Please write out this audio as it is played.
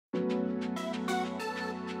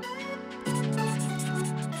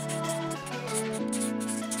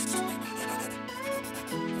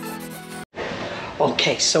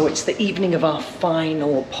Okay, so it's the evening of our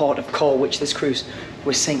final port of call, which this cruise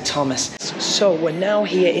was St. Thomas. So we're now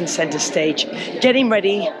here in center stage, getting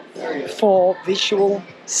ready for Visual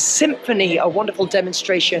Symphony, a wonderful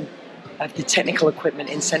demonstration of the technical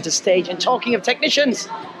equipment in center stage. And talking of technicians,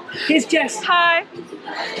 here's Jess. Hi.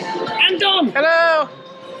 And Don. Hello.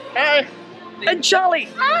 Hey. And Charlie.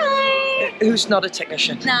 Hi. Who's not a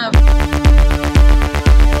technician. No.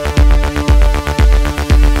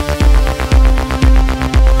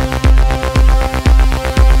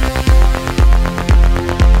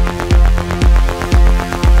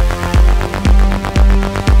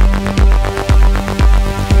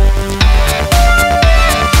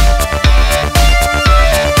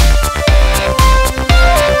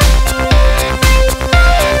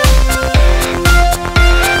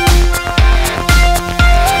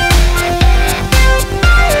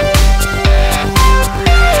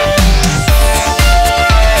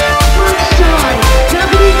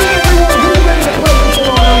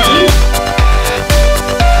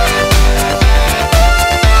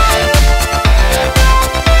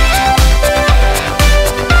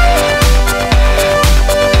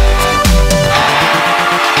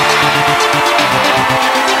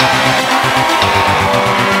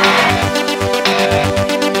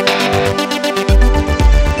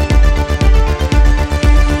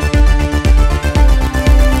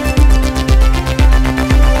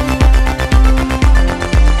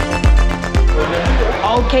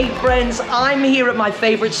 Okay, friends, I'm here at my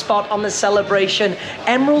favorite spot on the celebration,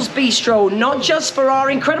 Emeril's Bistro, not just for our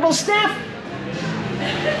incredible staff,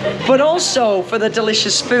 but also for the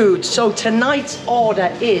delicious food. So tonight's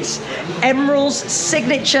order is Emeril's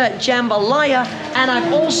signature jambalaya, and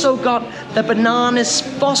I've also got the bananas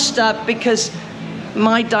Foster because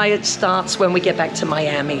my diet starts when we get back to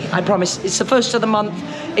Miami. I promise. It's the first of the month.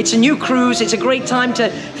 It's a new cruise. It's a great time to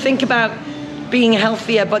think about being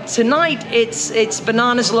healthier, but tonight it's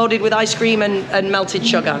bananas loaded with ice cream and melted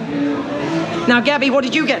sugar. Now, Gabby, what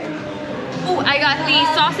did you get? Oh, I got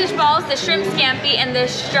the sausage balls, the shrimp scampi, and the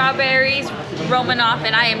strawberries Romanoff,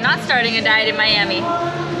 and I am not starting a diet in Miami.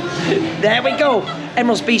 There we go.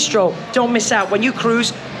 Emeril's Bistro. Don't miss out. When you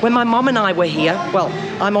cruise, when my mom and I were here, well,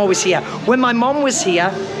 I'm always here. When my mom was here,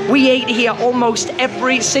 we ate here almost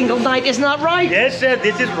every single night. Isn't that right? Yes, sir,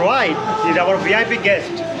 this is right. He's our VIP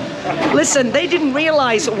guest. Listen, they didn't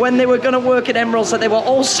realize when they were going to work at Emeril's that they were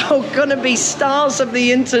also going to be stars of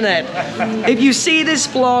the internet. If you see this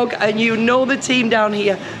vlog and you know the team down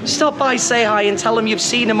here, stop by, say hi, and tell them you've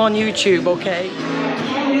seen them on YouTube, okay?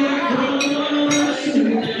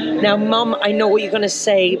 Now, Mum, I know what you're going to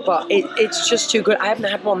say, but it's just too good. I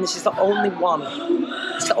haven't had one. This is the only one.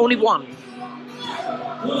 It's the only one.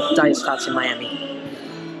 Diet starts in Miami.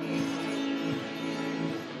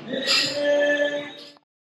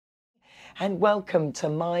 And welcome to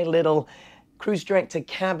my little cruise director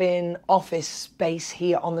cabin office space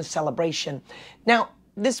here on the celebration. Now,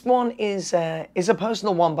 this one is a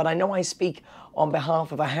personal one, but I know I speak on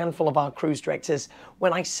behalf of a handful of our cruise directors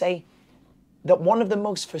when I say that one of the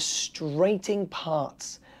most frustrating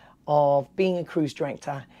parts of being a cruise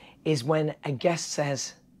director is when a guest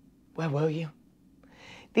says, "Where were you?"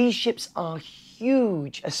 These ships are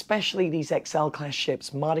huge, especially these XL class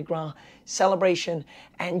ships, Mardi Gras, Celebration,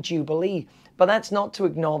 and Jubilee. But that's not to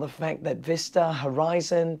ignore the fact that Vista,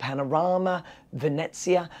 Horizon, Panorama,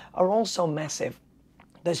 Venezia are also massive.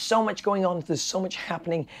 There's so much going on, there's so much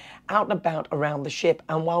happening out and about around the ship.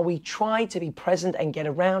 And while we try to be present and get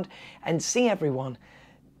around and see everyone,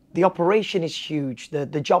 the operation is huge. The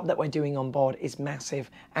job that we're doing on board is massive,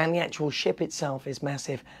 and the actual ship itself is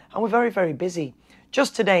massive. And we're very, very busy.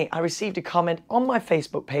 Just today, I received a comment on my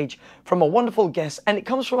Facebook page from a wonderful guest, and it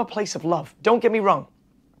comes from a place of love. Don't get me wrong.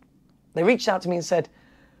 They reached out to me and said,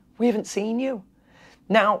 "We haven't seen you."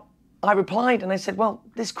 Now, I replied and I said, well,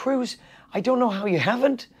 this cruise, I don't know how you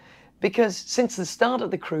haven't, because since the start of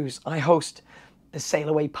the cruise, I host the Sail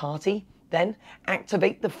Away Party, then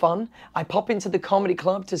Activate the Fun. I pop into the comedy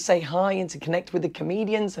club to say hi and to connect with the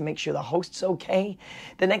comedians and make sure the host's okay.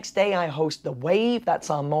 The next day, I host The Wave. That's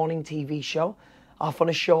our morning TV show. Our Fun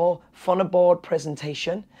Ashore, Fun Aboard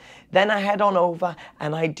presentation. Then I head on over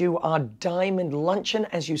and I do our Diamond Luncheon,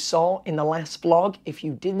 as you saw in the last vlog. If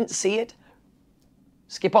you didn't see it,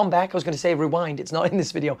 skip on back. I was going to say rewind. It's not in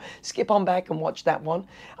this video. Skip on back and watch that one.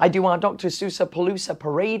 I do our Dr. Seuss Palooza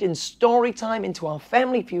parade and story time into our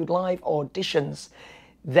Family Feud live auditions.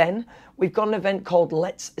 Then we've got an event called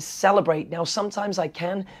Let's Celebrate. Now, sometimes I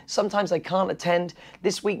can, sometimes I can't attend.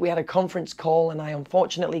 This week we had a conference call and I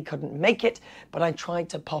unfortunately couldn't make it, but I tried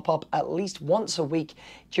to pop up at least once a week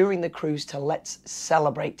during the cruise to Let's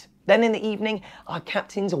Celebrate. Then in the evening, our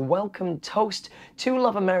captains welcome toast, 2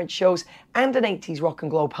 Love and Marriage shows, and an 80s rock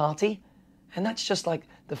and glow party. And that's just like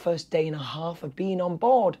the first day and a half of being on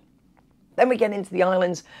board. Then we get into the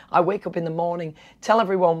islands. I wake up in the morning, tell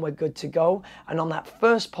everyone we're good to go, and on that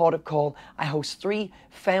first port of call, I host 3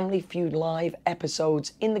 Family Feud live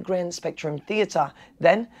episodes in the Grand Spectrum Theatre.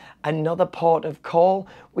 Then another port of call.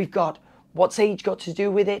 We've got What's Age Got to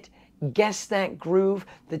Do with It? Guess That Groove.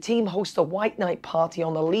 The team hosts a white night party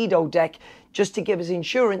on the Lido deck just to give us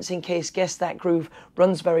insurance in case Guess That Groove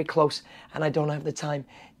runs very close and I don't have the time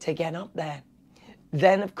to get up there.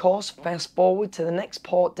 Then, of course, fast forward to the next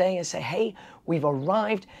port day and say, hey, we've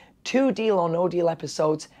arrived, 2 Deal or No Deal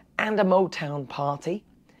episodes and a Motown party.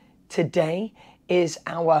 Today is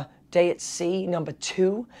our day at sea, number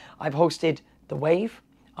 2. I've hosted The Wave,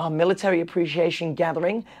 our military appreciation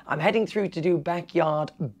gathering. I'm heading through to do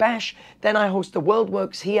Backyard Bash. Then I host the World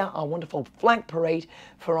Works Here, our wonderful flag parade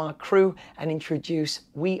for our crew, and introduce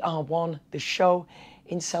We Are One, the show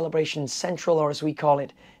in Celebration Central, or as we call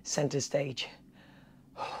it, Center Stage.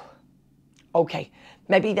 Okay,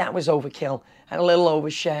 maybe that was overkill and a little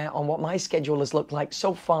overshare on what my schedule has looked like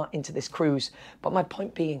so far into this cruise. But my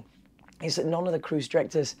point being is that none of the cruise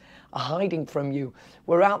directors are hiding from you.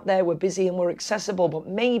 We're out there, we're busy and we're accessible, but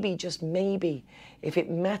maybe, just maybe, if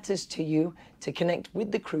it matters to you to connect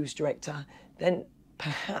with the cruise director, then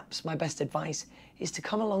perhaps my best advice is to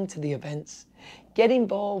come along to the events. Get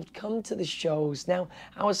involved, come to the shows. Now,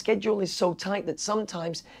 our schedule is so tight that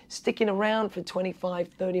sometimes sticking around for 25,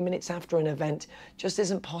 30 minutes after an event just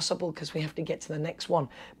isn't possible because we have to get to the next one.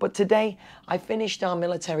 But today, I finished our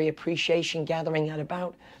military appreciation gathering at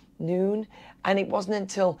about noon, and it wasn't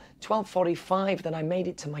until 12:45 that I made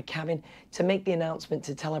it to my cabin to make the announcement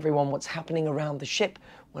to tell everyone what's happening around the ship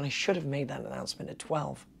when I should have made that announcement at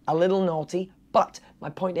 12. A little naughty, but my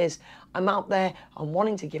point is, I'm out there, I'm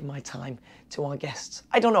wanting to give my time to our guests.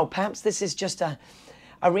 I don't know, perhaps this is just a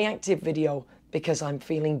reactive video because I'm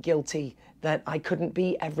feeling guilty that I couldn't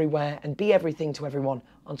be everywhere and be everything to everyone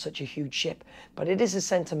on such a huge ship. But it is a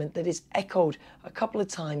sentiment that is echoed a couple of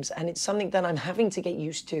times, and it's something that I'm having to get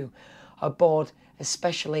used to aboard,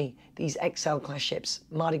 especially these XL class ships,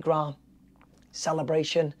 Mardi Gras,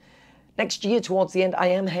 Celebration. Next year, towards the end, I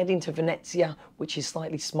am heading to Venezia, which is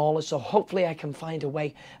slightly smaller, so hopefully I can find a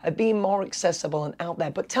way of being more accessible and out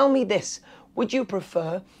there. But tell me this, would you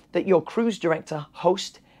prefer that your cruise director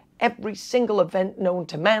host every single event known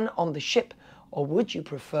to man on the ship, or would you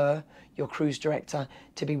prefer your cruise director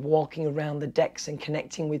to be walking around the decks and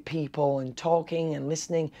connecting with people and talking and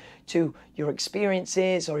listening to your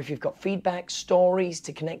experiences, or if you've got feedback, stories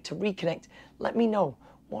to connect, to reconnect? Let me know.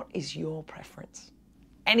 What is your preference?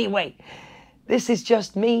 Anyway, this is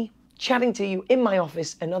just me chatting to you in my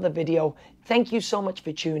office, another video. Thank you so much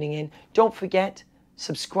for tuning in. Don't forget,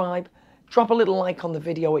 subscribe, drop a little like on the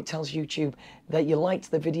video. It tells YouTube that you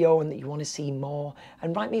liked the video and that you want to see more.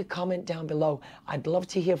 And write me a comment down below. I'd love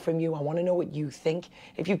to hear from you. I want to know what you think.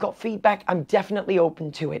 If you've got feedback, I'm definitely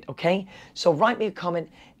open to it, okay? So write me a comment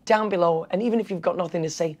down below. And even if you've got nothing to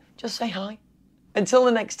say, just say hi. Until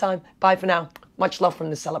the next time, bye for now. Much love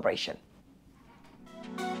from the Celebration.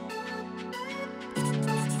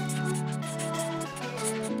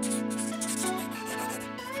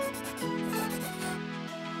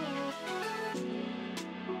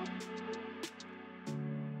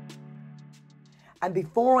 And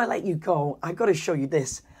before I let you go, I've got to show you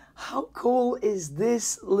this. How cool is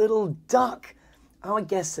this little duck? Our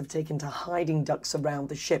guests have taken to hiding ducks around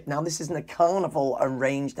the ship. Now, this isn't a carnival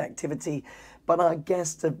arranged activity, but our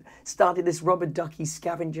guests have started this rubber ducky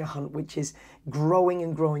scavenger hunt, which is growing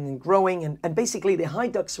and growing and growing. And basically, they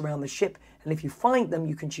hide ducks around the ship. And if you find them,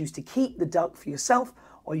 you can choose to keep the duck for yourself,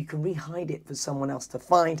 or you can re-hide it for someone else to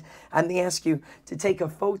find. And they ask you to take a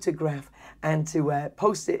photograph and to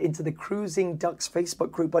post it into the Cruising Ducks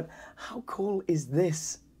Facebook group. But how cool is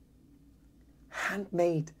this?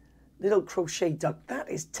 Handmade little crochet duck. That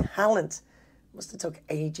is talent. Must have took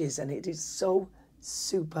ages, and it is so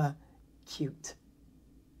super cute.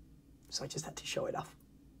 So I just had to show it off.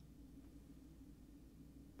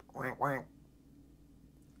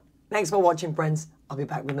 Thanks for watching, friends. I'll be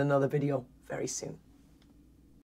back with another video very soon.